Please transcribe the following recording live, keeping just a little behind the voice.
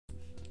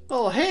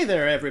Oh, hey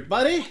there,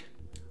 everybody!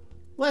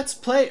 Let's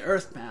play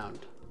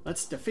Earthbound.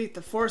 Let's defeat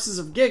the forces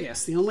of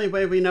Gigas the only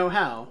way we know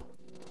how.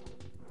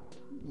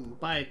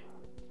 By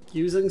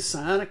using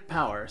psionic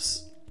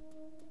powers.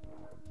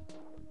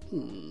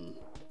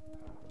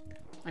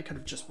 I could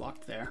have just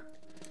walked there.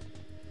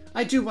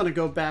 I do want to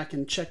go back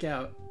and check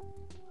out.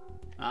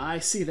 I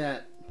see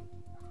that.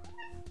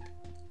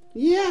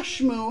 Yeah,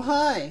 Shmoo,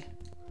 hi!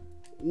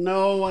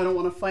 No, I don't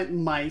want to fight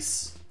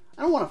mice.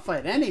 I don't want to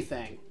fight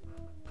anything.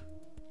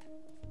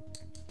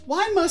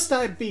 Why must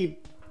I be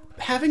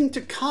having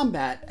to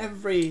combat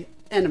every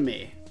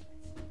enemy?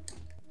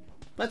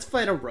 Let's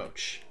fight a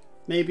roach.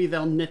 Maybe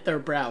they'll knit their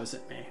brows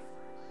at me.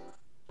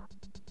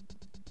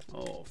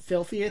 Oh,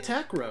 filthy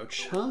attack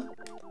roach, huh?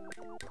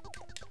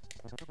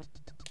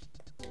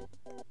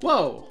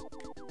 Whoa!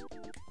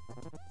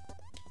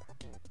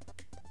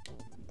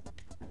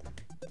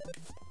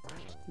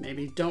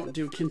 Maybe don't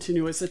do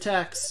continuous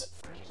attacks.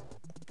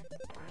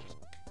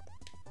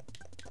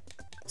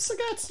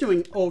 Sagat's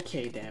doing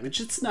okay damage.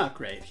 It's not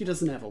great. He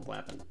doesn't have a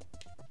weapon.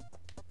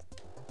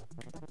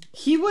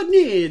 He would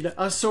need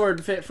a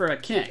sword fit for a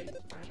king.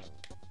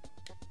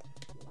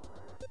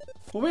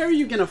 Where are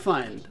you gonna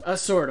find a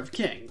sword of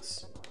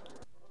kings?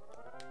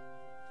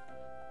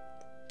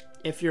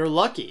 If you're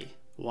lucky,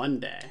 one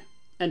day.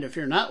 And if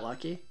you're not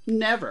lucky,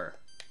 never.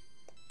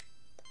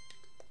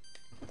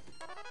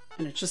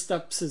 And it just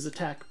ups his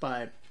attack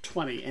by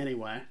 20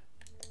 anyway.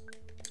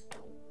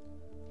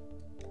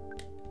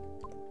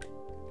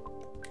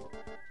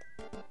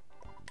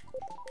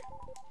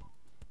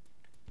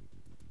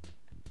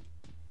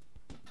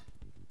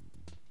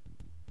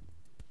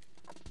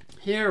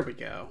 Here we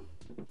go.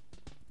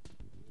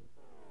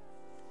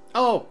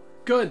 Oh,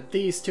 good,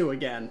 these two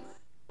again.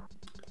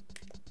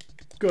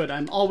 Good,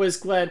 I'm always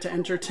glad to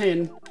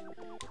entertain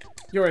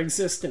your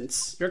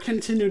existence. Your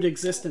continued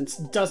existence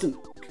doesn't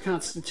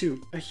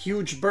constitute a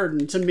huge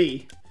burden to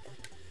me.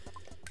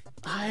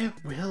 I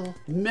will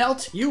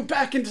melt you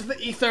back into the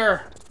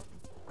ether!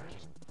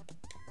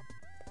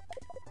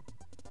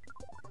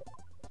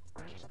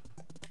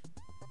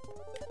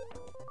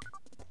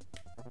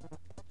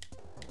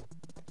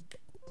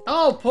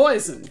 Oh,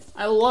 poison!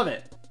 I love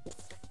it.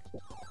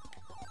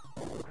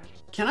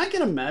 Can I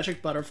get a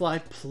magic butterfly,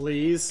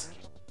 please?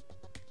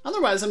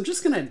 Otherwise, I'm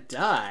just gonna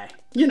die.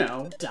 You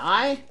know,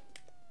 die?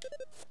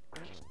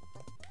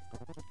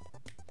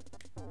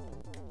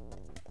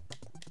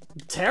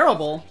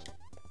 Terrible.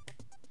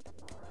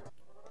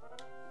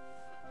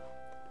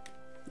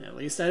 At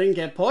least I didn't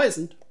get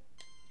poisoned.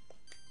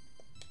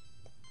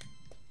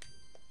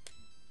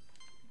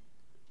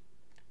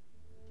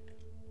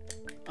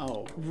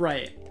 Oh,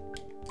 right.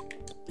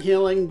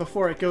 Healing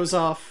before it goes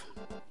off.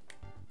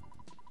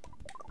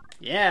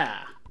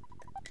 Yeah.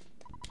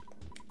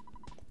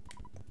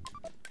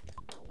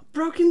 A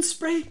broken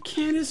spray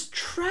can is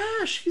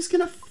trash. He's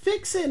gonna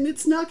fix it and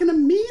it's not gonna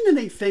mean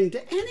anything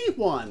to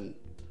anyone.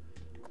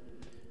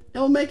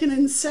 It'll make an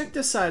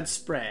insecticide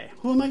spray.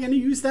 Who am I gonna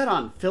use that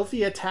on?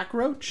 Filthy attack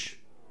roach?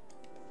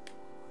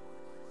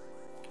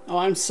 Oh,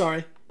 I'm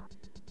sorry.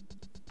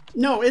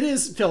 No, it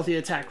is filthy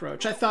attack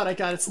roach. I thought I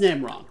got its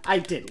name wrong. I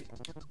didn't.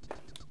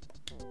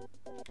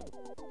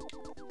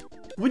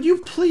 Would you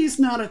please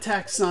not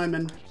attack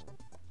Simon?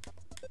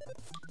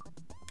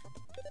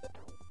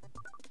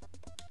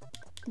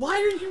 Why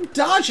are you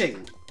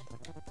dodging?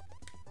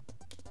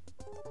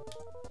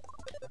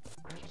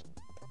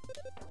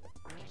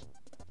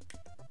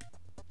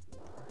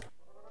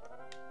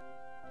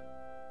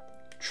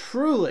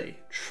 Truly,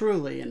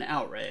 truly an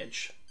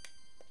outrage.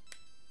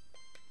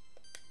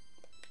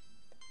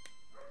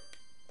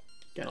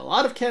 Got a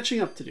lot of catching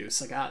up to do,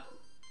 Sagat.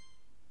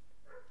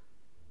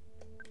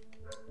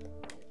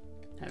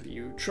 Have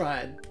you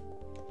tried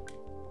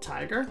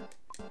Tiger?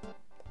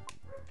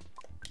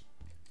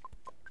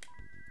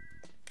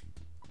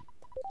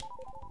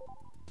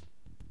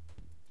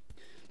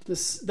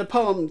 The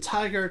poem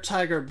Tiger,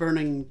 Tiger,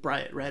 Burning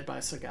Bright, read by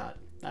Sagat.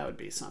 That would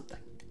be something.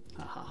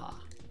 Ha ha ha.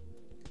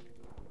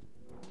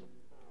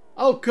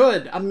 Oh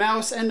good, a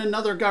mouse and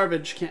another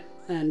garbage can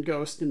and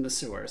ghost in the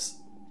sewers.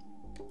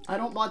 I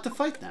don't want to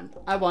fight them.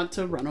 I want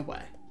to run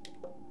away.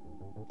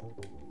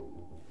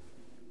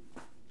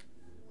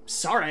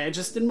 Sorry, I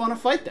just didn't want to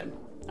fight them.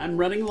 I'm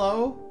running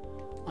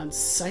low on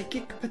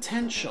psychic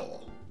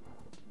potential.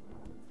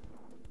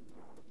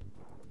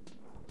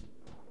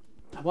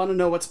 I want to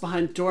know what's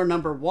behind door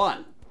number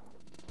 1.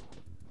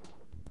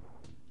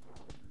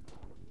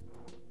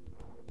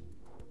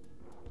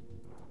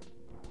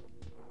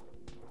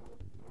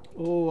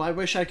 Oh, I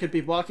wish I could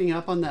be walking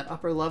up on that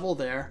upper level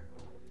there.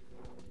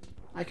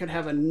 I could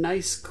have a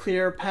nice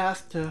clear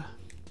path to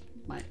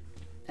my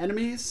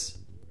enemies.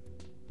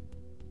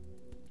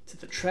 To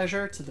the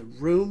treasure, to the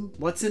room.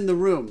 What's in the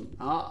room?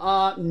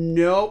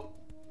 Nope.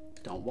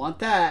 Don't want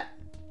that.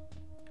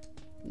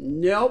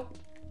 Nope.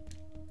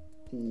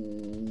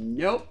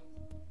 Nope.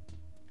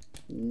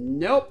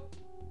 Nope.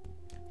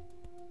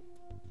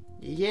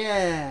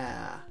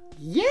 Yeah.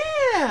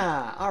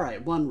 Yeah!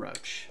 Alright, one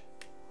roach.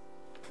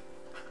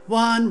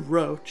 One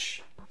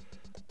roach.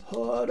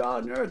 Put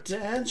on your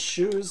dance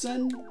shoes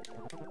and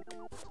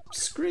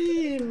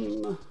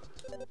scream.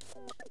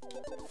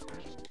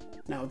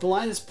 Now, the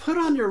line is put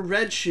on your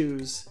red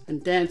shoes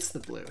and dance the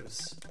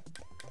blues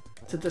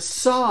to the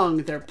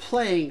song they're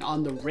playing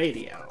on the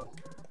radio.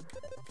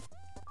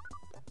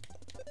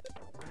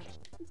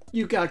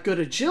 You got good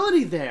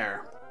agility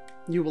there.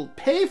 You will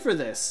pay for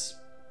this.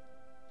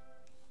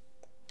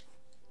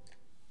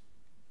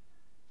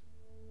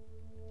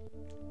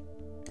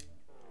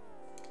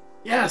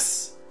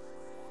 Yes!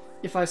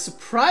 If I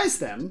surprise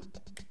them,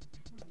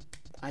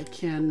 I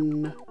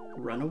can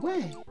run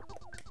away.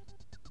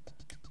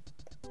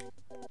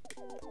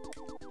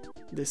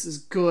 This is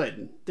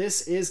good.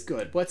 This is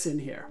good. What's in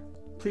here?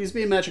 Please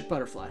be a magic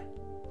butterfly.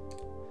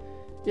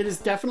 It is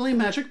definitely a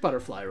magic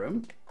butterfly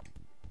room.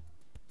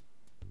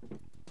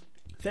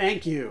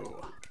 Thank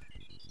you.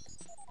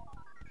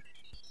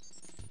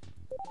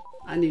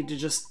 I need to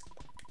just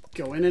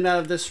go in and out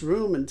of this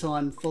room until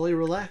I'm fully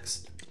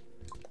relaxed.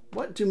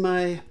 What do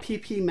my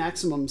PP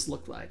maximums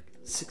look like?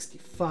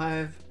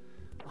 65,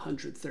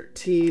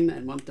 113,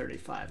 and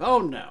 135. Oh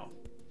no.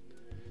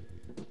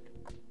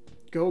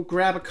 Go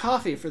grab a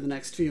coffee for the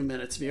next few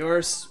minutes,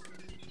 viewers.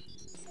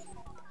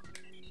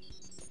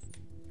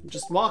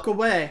 Just walk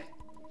away.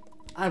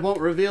 I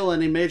won't reveal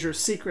any major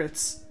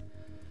secrets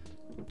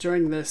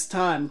during this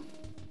time.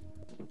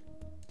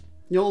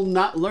 You'll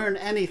not learn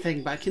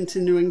anything by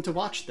continuing to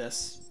watch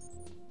this.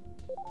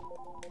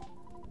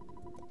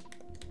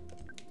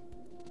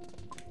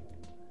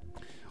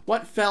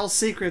 What fell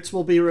secrets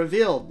will be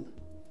revealed?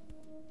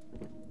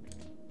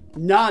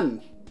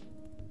 None.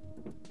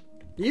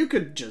 You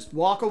could just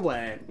walk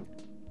away.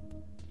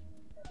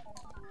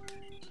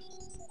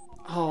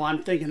 Oh,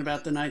 I'm thinking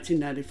about the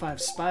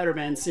 1995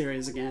 Spider-Man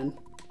series again.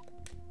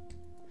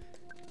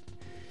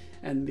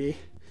 And the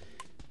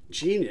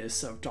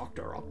genius of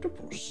Dr.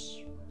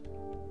 Octopus.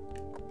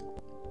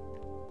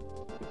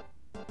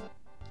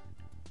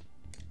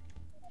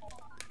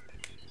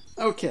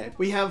 Okay,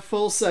 we have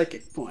full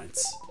psychic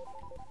points.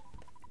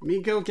 Let me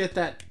go get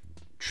that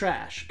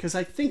trash, because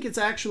I think it's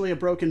actually a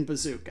broken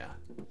bazooka.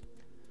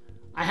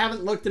 I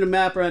haven't looked at a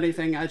map or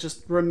anything, I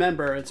just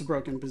remember it's a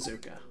broken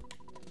bazooka.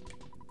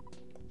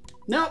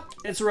 Nope,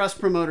 it's a Rust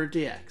Promoter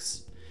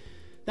DX.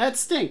 That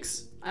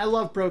stinks. I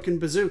love broken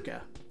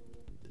bazooka.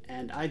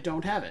 And I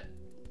don't have it.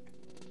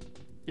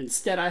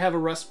 Instead, I have a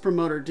Rust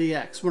Promoter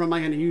DX. What am I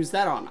going to use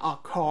that on? A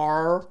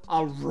car?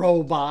 A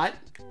robot?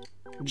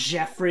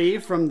 Jeffrey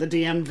from the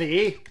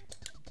DMV?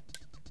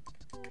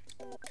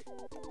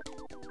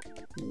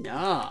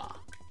 Nah.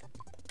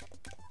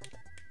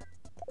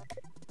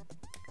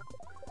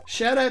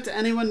 Shout out to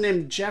anyone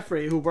named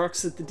Jeffrey who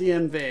works at the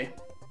DMV.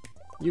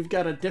 You've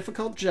got a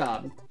difficult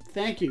job.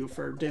 Thank you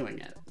for doing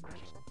it.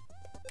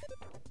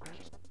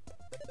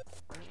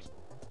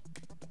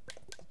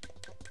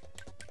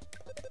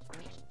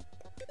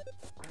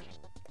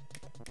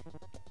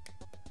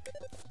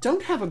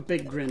 Don't have a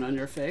big grin on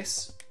your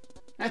face.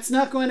 That's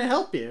not going to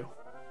help you.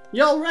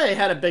 You already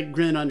had a big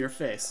grin on your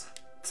face.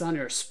 It's on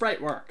your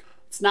sprite work.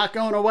 It's not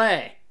going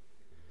away.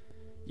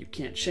 You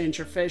can't change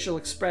your facial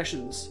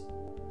expressions.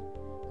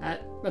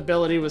 That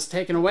ability was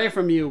taken away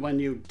from you when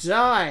you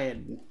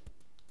died.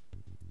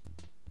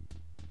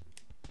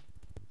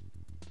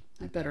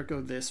 I better go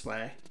this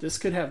way. This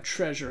could have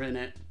treasure in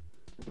it.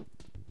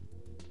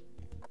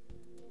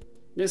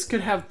 This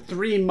could have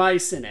 3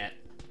 mice in it.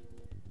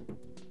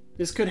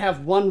 This could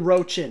have 1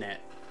 roach in it.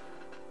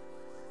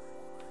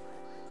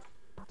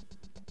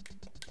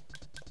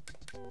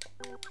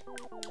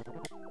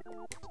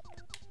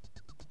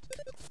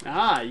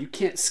 Ah, you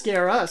can't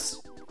scare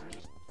us.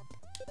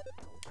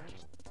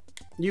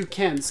 You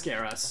can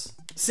scare us.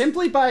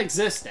 Simply by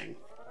existing.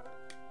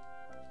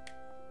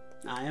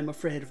 I am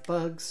afraid of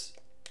bugs.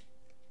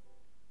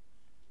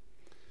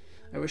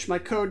 I wish my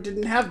code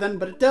didn't have them,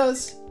 but it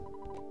does.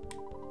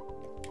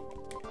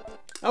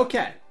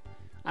 Okay,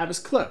 I was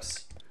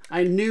close.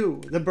 I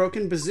knew the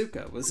broken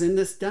bazooka was in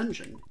this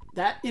dungeon.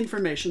 That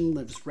information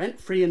lives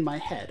rent-free in my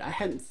head. I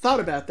hadn't thought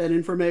about that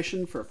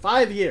information for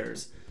 5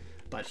 years.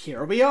 But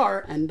here we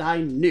are, and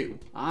I knew.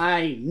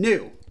 I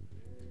knew.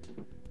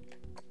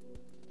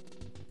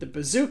 The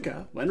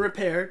bazooka, when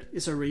repaired,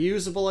 is a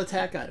reusable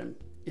attack item.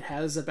 It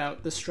has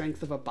about the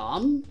strength of a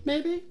bomb,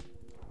 maybe?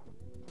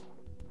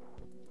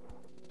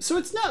 So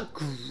it's not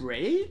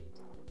great.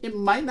 It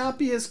might not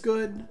be as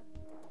good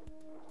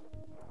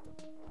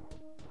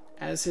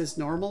as his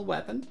normal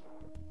weapon,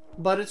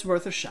 but it's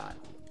worth a shot.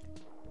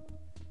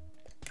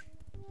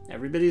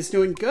 Everybody's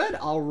doing good?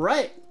 All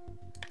right.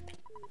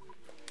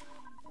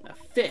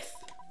 The 5th,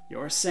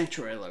 your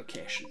sanctuary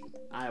location.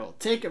 I will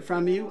take it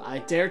from you. I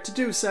dare to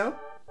do so.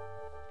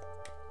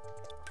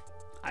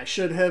 I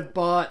should have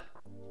bought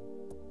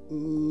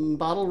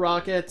bottle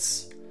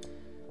rockets.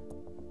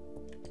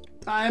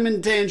 I am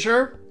in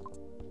danger.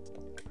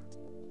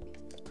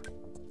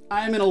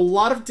 I am in a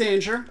lot of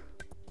danger.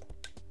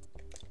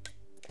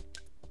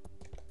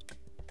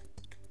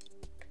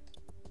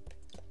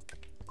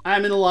 I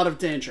am in a lot of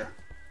danger.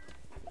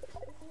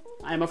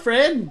 I am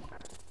afraid.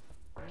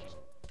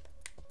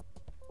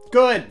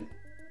 Good.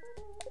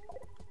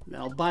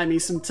 That'll buy me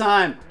some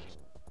time.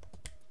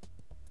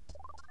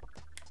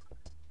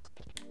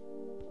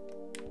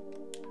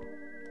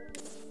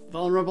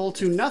 Vulnerable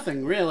to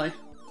nothing, really.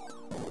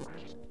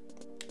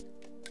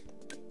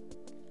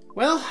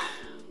 Well,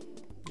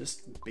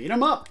 just beat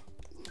him up.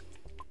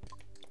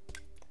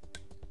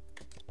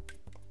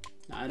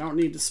 I don't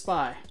need to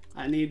spy.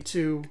 I need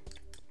to...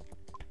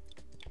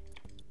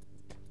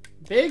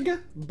 Big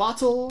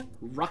bottle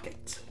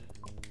rocket.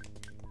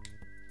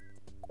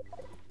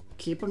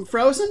 Keep him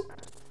frozen.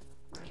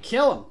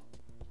 Kill him.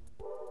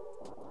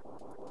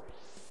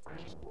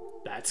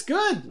 That's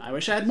good. I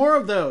wish I had more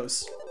of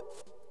those.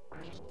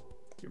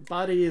 Your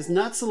body is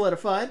not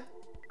solidified.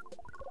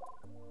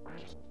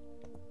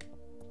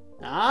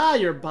 Ah,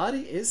 your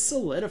body is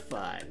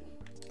solidified.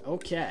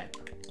 Okay.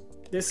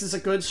 This is a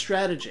good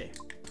strategy.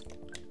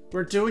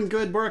 We're doing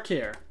good work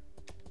here.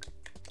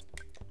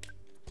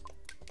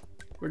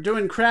 We're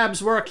doing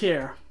Crab's work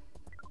here.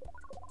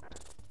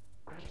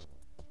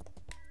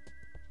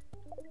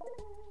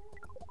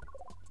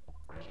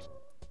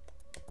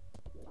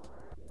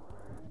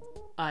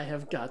 I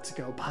have got to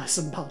go buy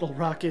some bottle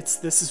rockets.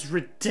 This is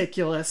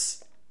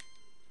ridiculous.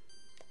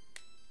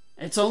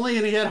 It's only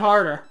gonna get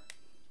harder.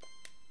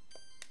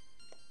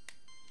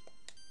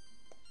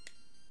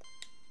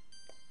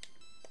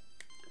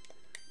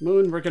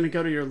 Moon, we're gonna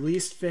go to your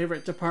least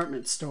favorite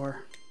department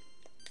store.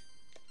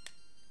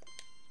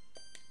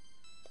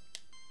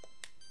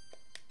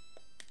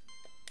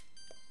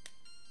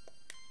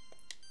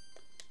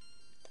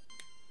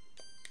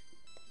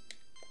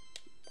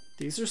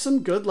 These are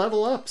some good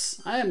level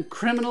ups. I am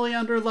criminally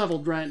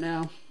under-leveled right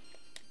now.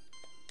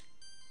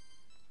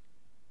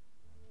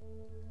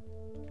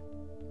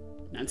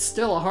 And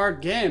still a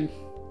hard game.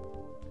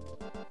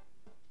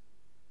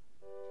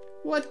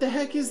 What the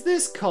heck is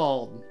this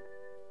called?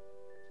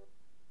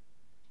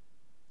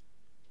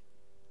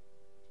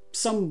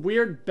 Some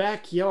weird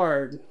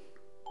backyard.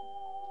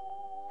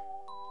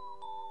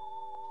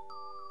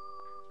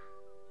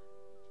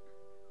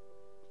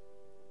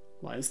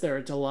 Why is there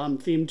a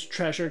Dalam-themed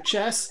treasure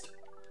chest?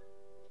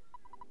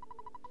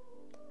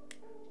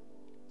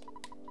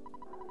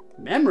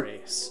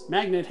 Memories.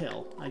 Magnet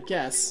Hill, I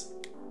guess.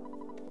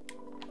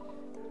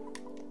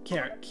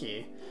 Carrot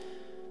key.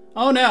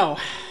 Oh no!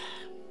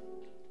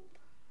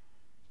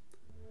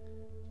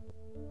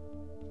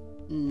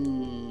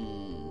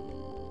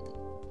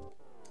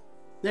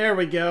 There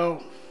we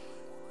go.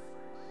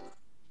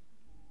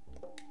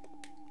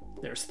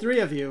 There's 3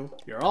 of you.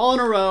 You're all in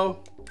a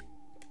row.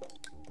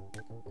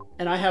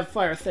 And I have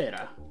Fire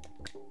Theta.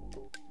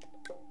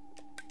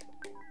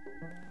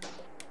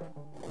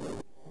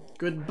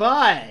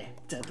 Goodbye,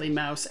 Deadly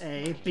Mouse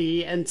A,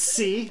 B, and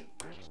C.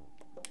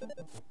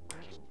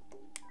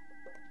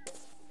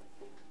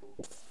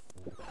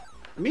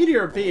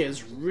 Meteor B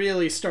is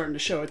really starting to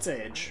show its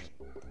age.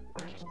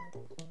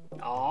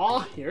 Aw,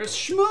 here's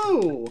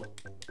Shmoo!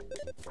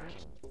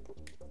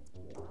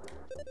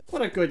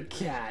 What a good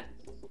cat.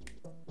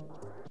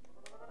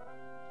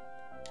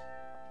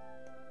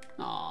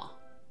 Aw.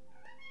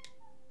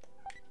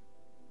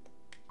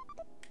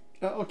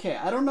 Okay,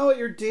 I don't know what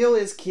your deal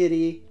is,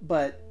 kitty,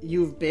 but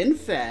you've been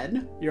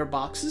fed, your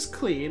box is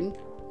clean,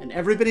 and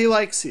everybody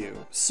likes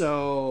you.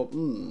 So,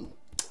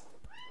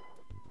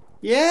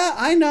 Yeah,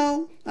 I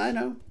know.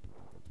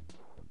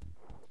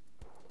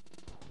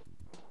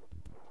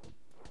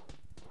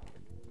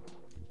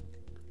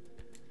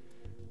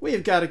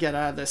 We've got to get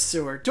out of this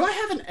sewer. Do I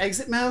have an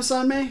exit mouse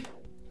on me?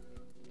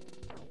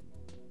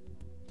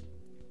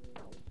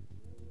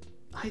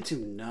 I do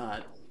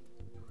not.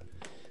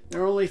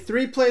 There are only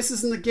 3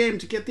 places in the game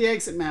to get the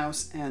exit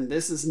mouse, and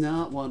this is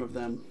not one of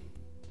them.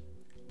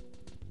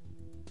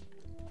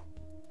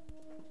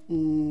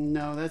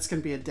 No, that's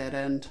going to be a dead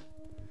end.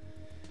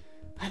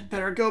 I'd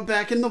better go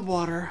back in the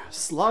water,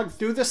 slog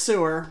through the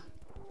sewer.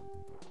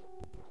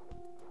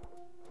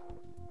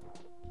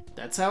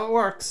 That's how it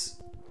works.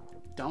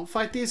 Don't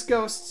fight these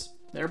ghosts.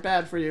 They're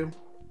bad for you.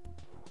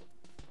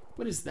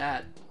 What is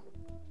that?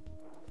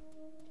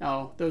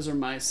 Oh, those are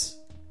mice.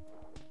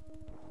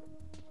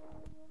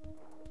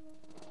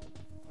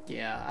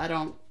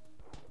 Yeah,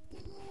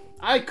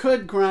 I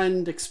could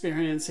grind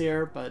experience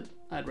here, but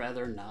I'd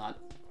rather not.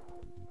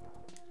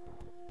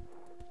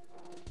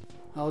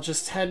 I'll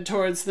just head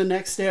towards the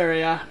next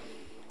area.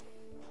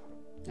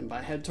 And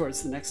by head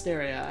towards the next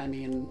area, I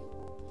mean...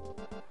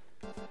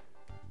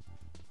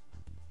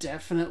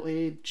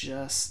 definitely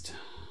just...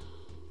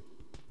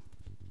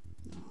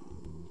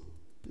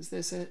 Is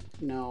this it?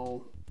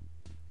 No.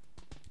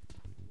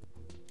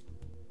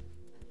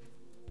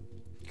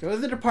 Go to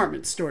the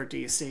department store,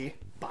 DC.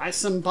 Buy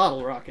some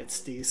bottle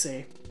rockets,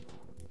 DC.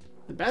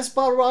 The best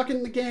bottle rocket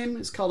in the game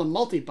is called a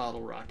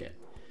multi-bottle rocket.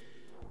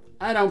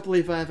 I don't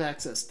believe I have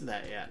access to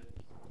that yet.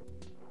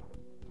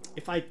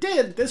 If I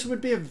did, this would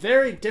be a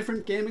very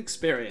different game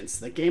experience.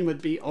 The game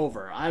would be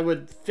over. I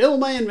would fill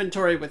my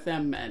inventory with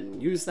them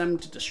and use them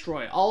to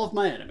destroy all of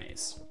my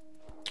enemies.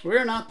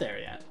 We're not there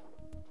yet.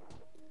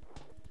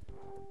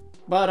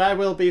 But I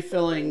will be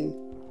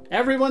filling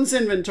everyone's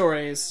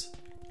inventories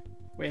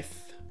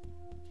with...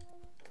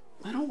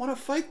 I don't want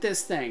to fight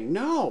this thing.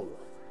 No!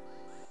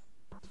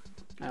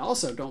 I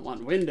also don't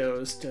want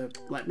Windows to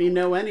let me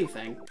know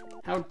anything.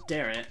 How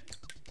dare it?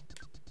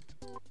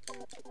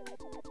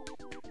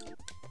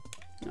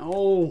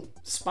 No,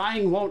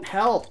 spying won't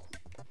help.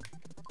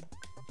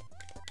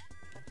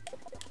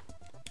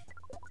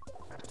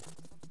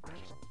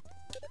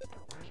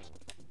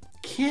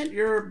 Can't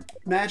your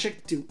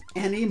magic do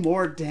any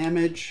more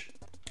damage?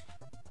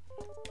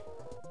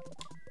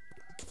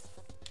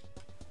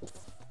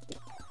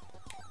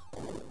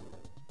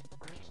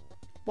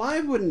 Why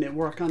wouldn't it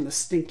work on the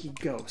stinky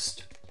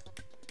ghost?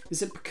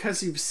 Is it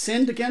because you've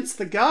sinned against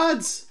the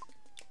gods?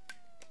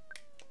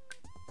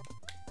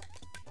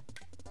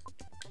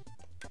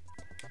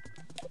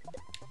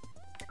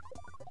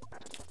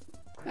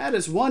 That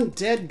is one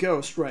dead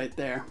ghost right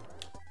there.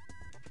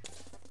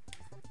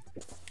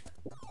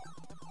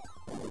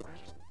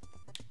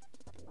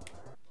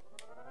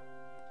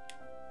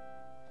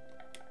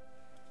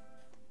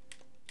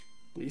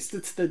 At least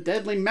it's the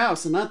deadly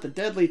mouse and not the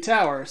deadly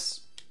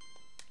towers.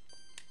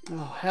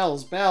 Oh,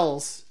 hell's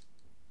bells.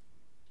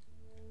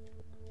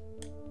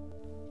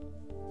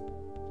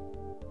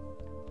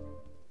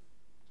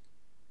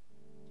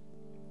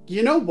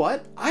 You know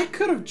what? I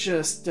could have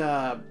just,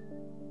 I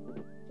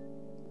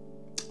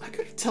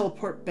could have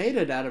teleport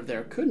baited out of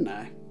there, couldn't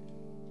I?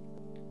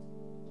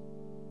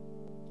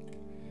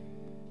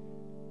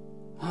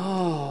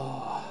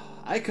 Oh,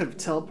 I could have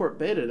teleport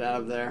baited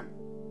out of there.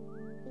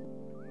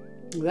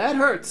 That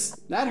hurts.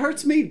 That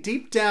hurts me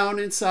deep down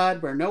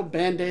inside where no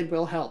band-aid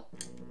will help.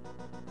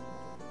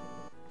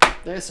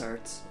 This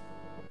hurts.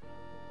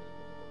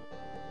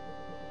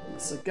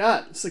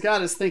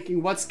 Sagat is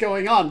thinking, what's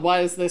going on? Why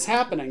is this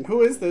happening?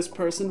 Who is this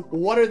person?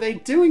 What are they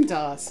doing to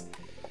us?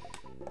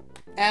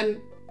 And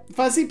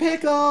Fuzzy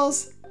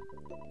Pickles,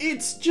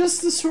 it's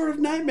just the sort of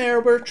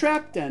nightmare we're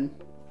trapped in.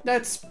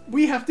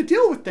 We have to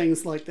deal with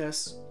things like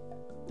this.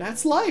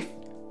 That's life.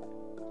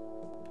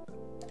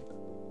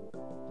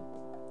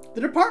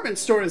 The department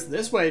store is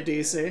this way,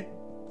 DC.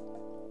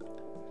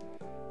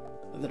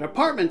 The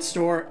department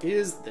store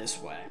is this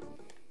way.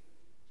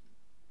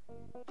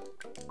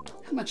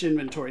 How much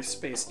inventory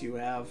space do you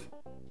have?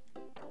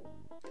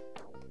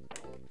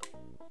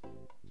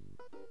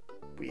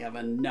 We have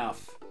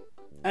enough.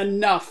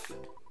 Enough!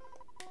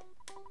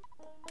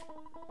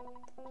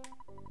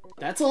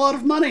 That's a lot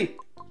of money!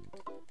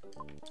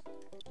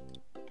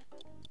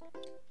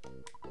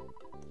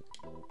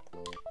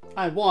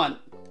 I want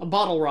a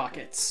bottle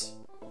rockets.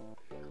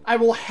 I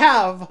will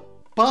have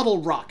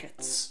bottle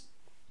rockets.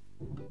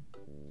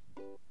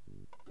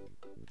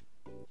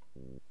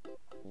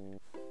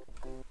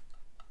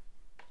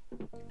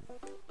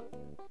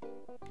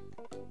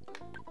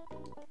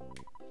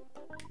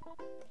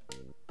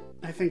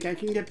 I think I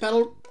can get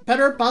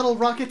better bottle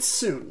rockets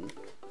soon,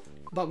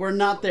 but we're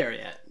not there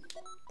yet.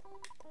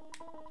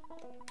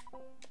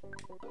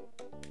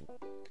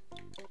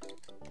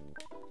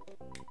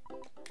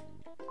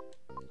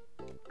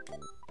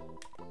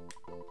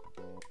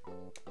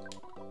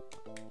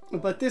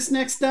 But this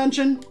next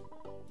dungeon,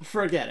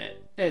 forget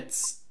it.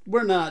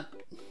 We're not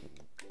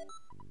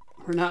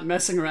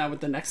messing around with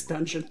the next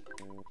dungeon.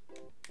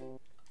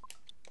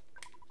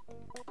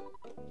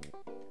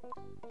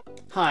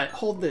 Hi,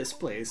 hold this,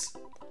 please.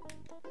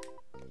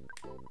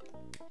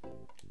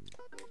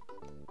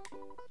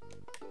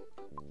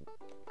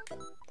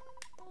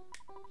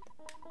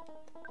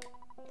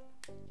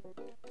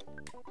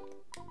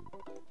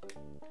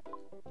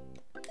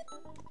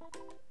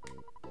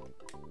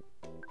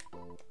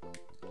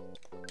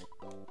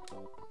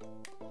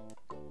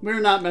 We're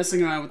not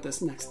messing around with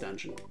this next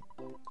dungeon.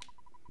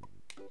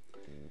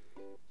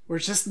 We're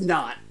just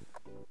not.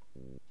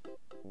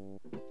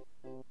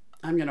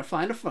 I'm gonna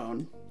find a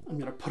phone. I'm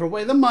gonna put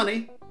away the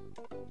money.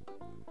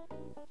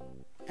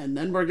 And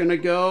then we're gonna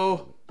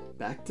go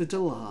back to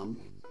Dalam.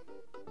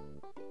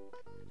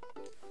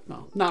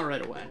 Well, not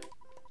right away.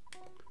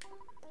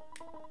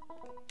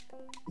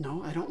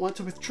 No, I don't want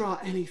to withdraw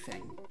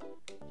anything.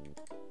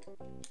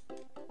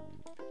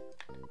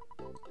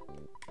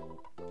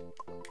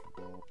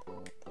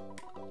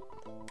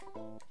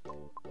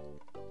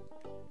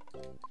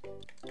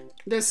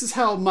 This is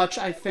how much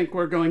I think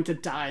we're going to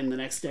die in the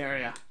next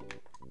area.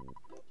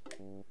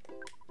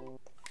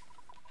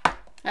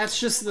 That's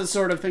just the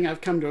sort of thing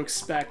I've come to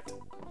expect.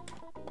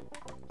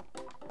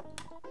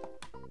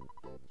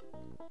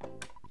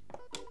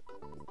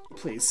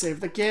 Please save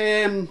the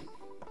game.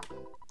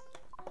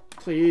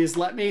 Please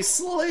let me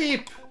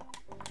sleep.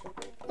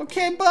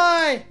 Okay,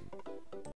 bye.